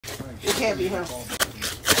It can't be him.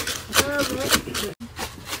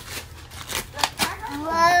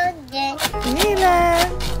 Mila.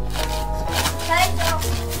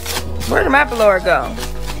 Where did my blower go?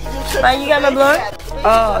 You got my blower?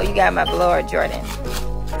 Oh, you got my blower, Jordan.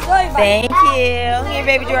 Thank you. Here,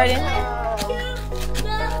 baby Jordan.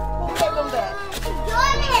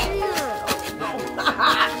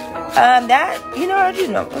 That, you know, I do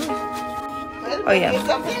know. Oh, yeah.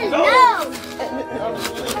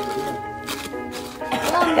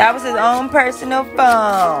 That was his own personal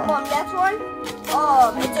phone. Mom, that's one?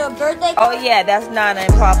 It's a birthday card. Oh, yeah, that's Nana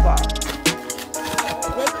and Papa.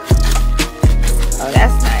 Oh,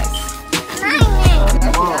 that's nice.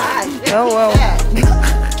 Oh, whoa.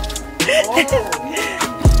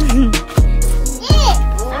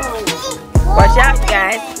 Watch out,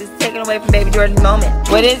 guys. It's taken away from baby Jordan's moment.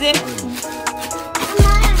 What is it?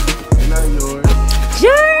 Not yours.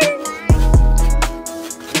 Jordan!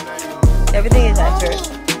 Everything is not yours.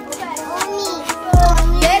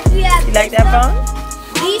 You like that phone?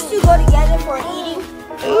 These two go together for eating.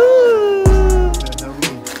 Ooh.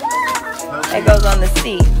 That goes on the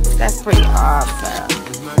seat. That's pretty awesome.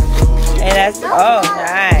 And that's, oh,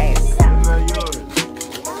 nice.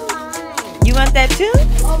 You want that too?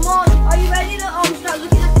 Oh, Mom, are you ready to start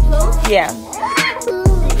looking at the clothes? Yeah.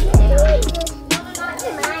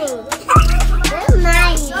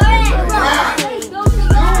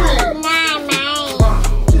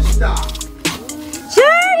 Just stop.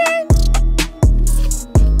 Jordan!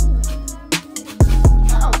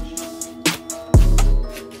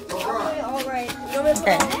 All right.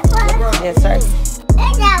 Okay. Yes, sir.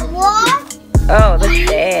 Oh, look at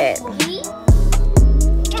that.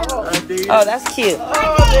 Oh, that's cute.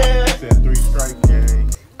 Said 3 strike gang.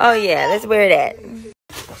 Oh, yeah. Let's wear that.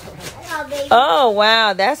 Oh,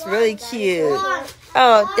 wow. That's really cute.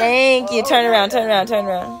 Oh, thank you. Turn around, turn around, turn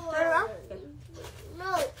around.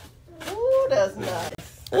 Ooh, that's nice.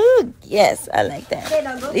 Ooh, yes. I like that.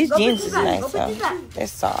 These jeans is nice, though. They're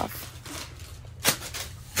soft.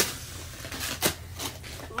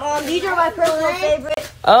 Mom, these are my personal favorite.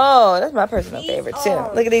 Oh, that's my personal favorite, too.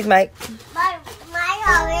 Look at these, Mike.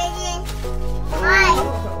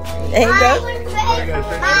 There you go.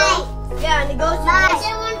 Yeah, and it goes to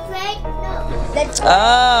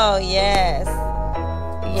Oh, yes.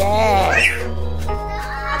 Yes.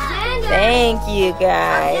 Thank you,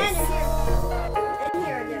 guys.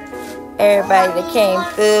 Everybody that came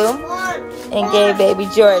through and gave baby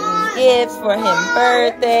Jordan gifts for his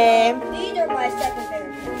birthday. These are my second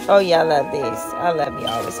favorite. Oh, yeah, I love these. I love me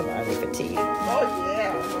always some Army fatigue. Oh,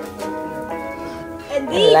 yeah. And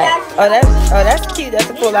these actually... Oh, that's cute. That's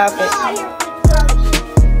a cool outfit.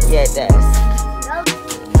 Yeah, it does.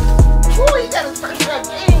 Ooh, he got his first pair of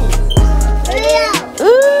jeans.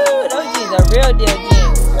 Ooh, those jeans are real deal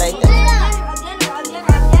jeans right there.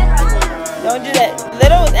 Don't do that.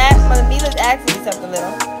 Little was asking, Mila's asking you something,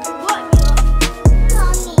 Little. What, Mila?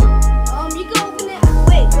 You can open it.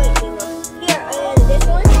 Wait, Mila. Here, this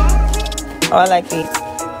one. Oh, I like these.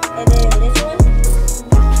 And then this one.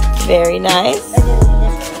 Very nice. And then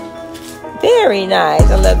this one. Very nice.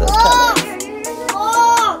 I love those colors.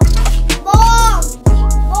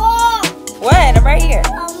 What? I'm right here.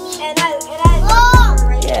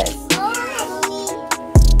 Yes.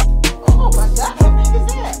 Oh, my God. How big is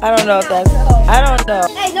that? I don't know if that's... I don't know.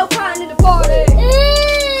 Hey, no crying in the party.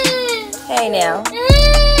 Hey, now.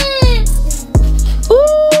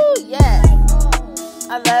 Ooh, yes.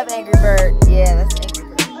 I love Angry Bird. Yeah, that's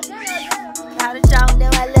Angry Bird. How did y'all know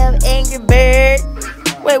I love Angry Bird?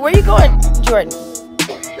 Wait, where you going, Jordan?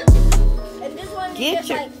 And this one Get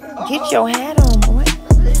your hat on, boy.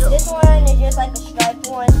 This one is just like a striped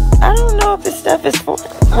one. I don't know if this stuff is for...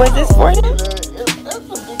 Was this for him? That's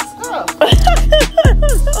some big stuff.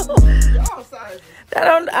 Y'all sizes. I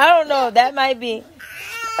don't know. That might be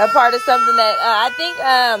a part of something that I think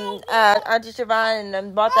Auntie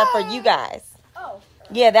Siobhan bought that for you guys. Oh.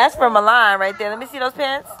 Yeah, that's for Milan right there. Let me see those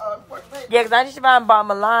pants. Yeah, because Auntie Siobhan bought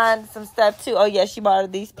Milan some stuff too. Oh yeah, she bought her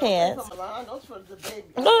these pants. Those for the baby.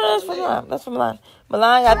 No, that's for Milan. That's for Milan.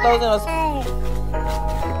 Milan got those in those.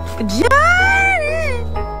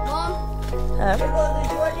 Jordan. Mom, Huh? here goes the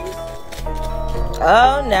Jordans.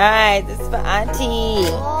 Oh, nice. This is for Auntie.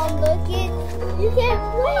 Mom, look it. You can't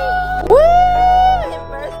play. Woo! His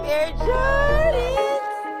first pair of Jordans.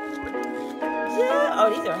 Oh,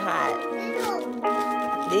 these are hot.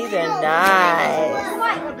 These are nice.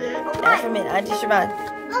 That's from Auntie Siobhan.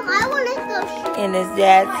 Mom, I want to go shoot. And his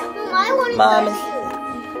dad's Mom, I want to mom go is shoot.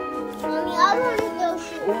 Mommy, I want to go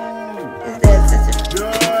shoot. his dad's sister.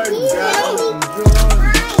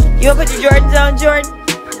 You want to put your Jordans on, Jordan?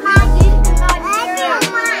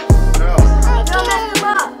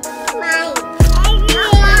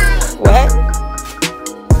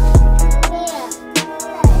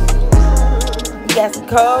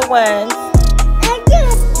 ones.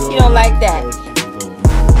 You don't like that.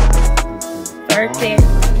 13.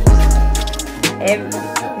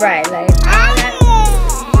 Right, like I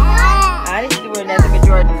need to wear nothing but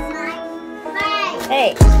Jordans.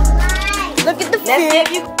 Hey, look at the fit.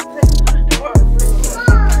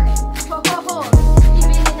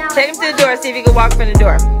 Take him to the door, see if he can walk from the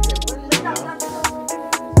door.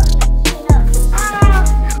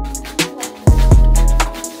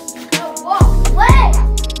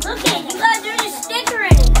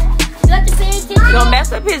 Don't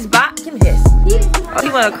mess up his body. Give me this. Oh, he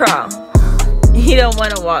wanna crawl. He don't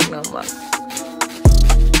wanna walk no more. You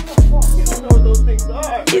don't know what those things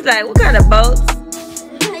are. He's like, what kind of boats? He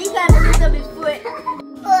gotta lift up his foot.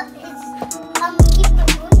 Keep the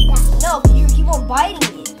foot down. No, you keep on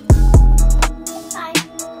biting it.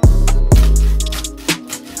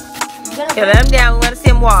 Okay, let him down. We want to see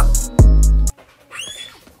him walk.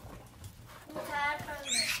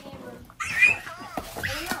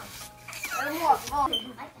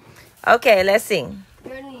 Okay, let's see.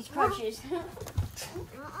 You're in these crutches. No,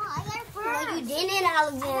 you didn't,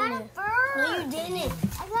 Alexander. No, you didn't.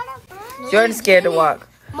 Jordan's scared to walk.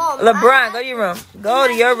 Mom, LeBron, go to your room. Go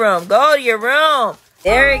to your room. Go to your room.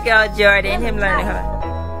 There we go, Jordan. Him learning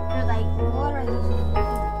how. They're like, what are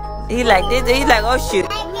you? He like this. He's like, oh shoot.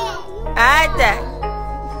 I die.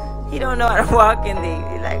 He don't know how to walk in these.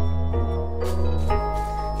 He like.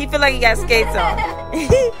 He feel like he got skates on.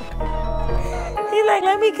 He like,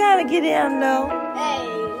 let me kind of get in though. Hey,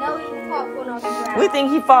 no, you popcorn off the ground. We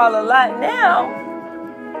think he fall a lot now.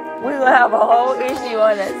 We gonna have a whole issue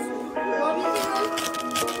on us.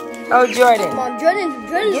 Oh, Jordan. Come on, Jordan's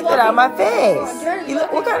Get that out of my face. Jordan's You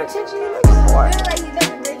look, what kind of attention you looking for? Jordan, like, he's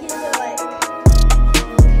never breaking into, like,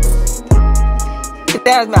 Get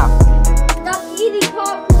that out of his mouth. stop eating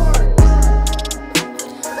popcorn.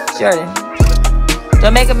 Jordan.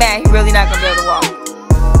 Don't make him mad. He really not gonna be able to walk.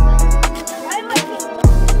 Why am I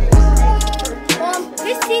Mom,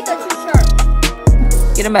 his teeth are too sharp.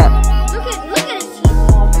 Get him up.